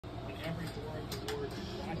every board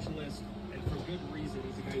watch list, and for good reason.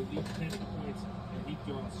 He's a guy who leads 10 points, and he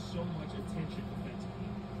draws so much attention defensively.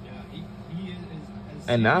 Yeah, he is as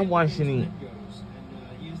And now I'm watching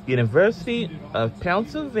University of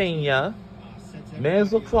Pennsylvania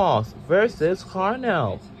men's lacrosse versus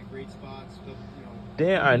Cornell.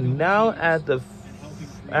 They are now at the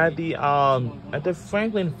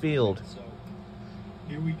Franklin Field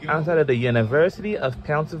outside of the University of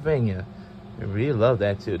Pennsylvania. I really love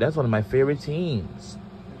that too. That's one of my favorite teams.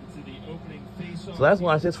 So let's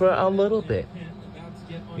watch this for a little bit.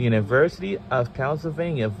 University of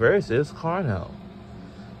Pennsylvania versus Cornell.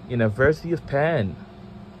 University of Penn.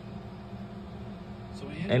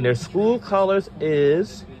 And their school colors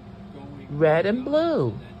is red and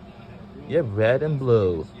blue. Yeah, red and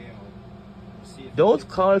blue. Those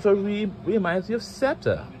colors are reminds me of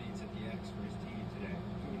SEPTA.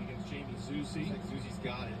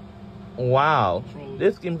 Wow,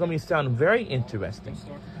 this game's gonna be sounding very interesting.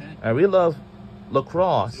 I really love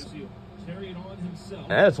lacrosse.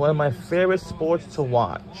 That is one of my favorite sports to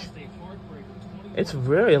watch. It's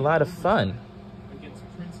really a lot of fun.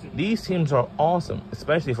 These teams are awesome,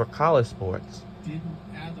 especially for college sports.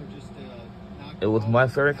 It was my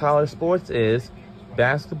favorite college sports is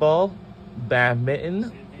basketball,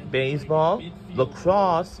 badminton, baseball,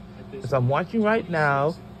 lacrosse, as I'm watching right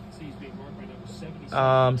now,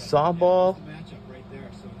 softball,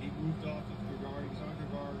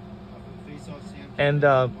 and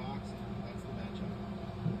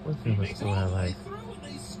what's the other sport I like?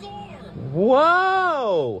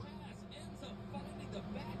 Whoa!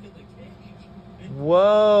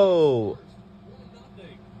 Whoa!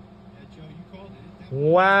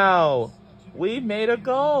 Wow! We made a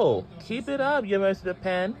goal. Keep it up, University of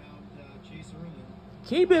Penn.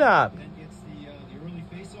 Keep it up.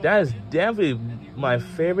 That is definitely my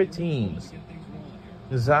favorite teams.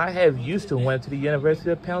 Because I have used to went to the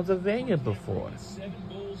University of Pennsylvania before.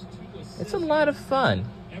 It's a lot of fun.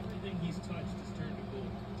 Everything he's touched has turned to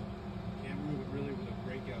gold. Cam Rubin really with a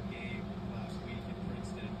breakout game last week in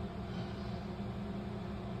Princeton.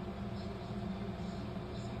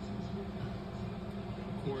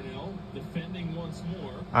 Cornell defending once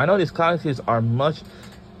more. I know these college kids are much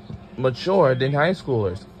mature than high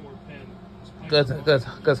schoolers.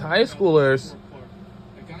 Because high schoolers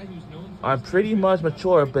are pretty much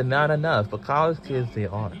mature, but not enough. But college kids, they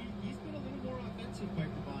are. He's been a little more offensive,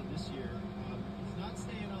 Piper Bond, this year. He's not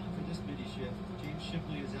staying on for this midi shift. James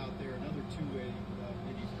Shipley is out there, another two-way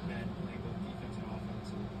midi for men, playing both defense and offense,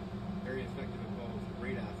 and very effective at both.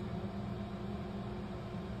 Great athlete.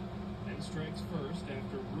 And strikes first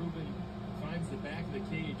after Rubin finds the back of the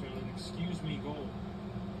cage on an excuse-me goal.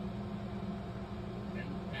 And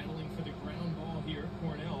battling for the ground ball here,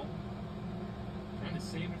 Cornell. Trying to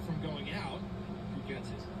save it from going out. Who gets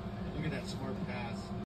it? Look at that smart pass.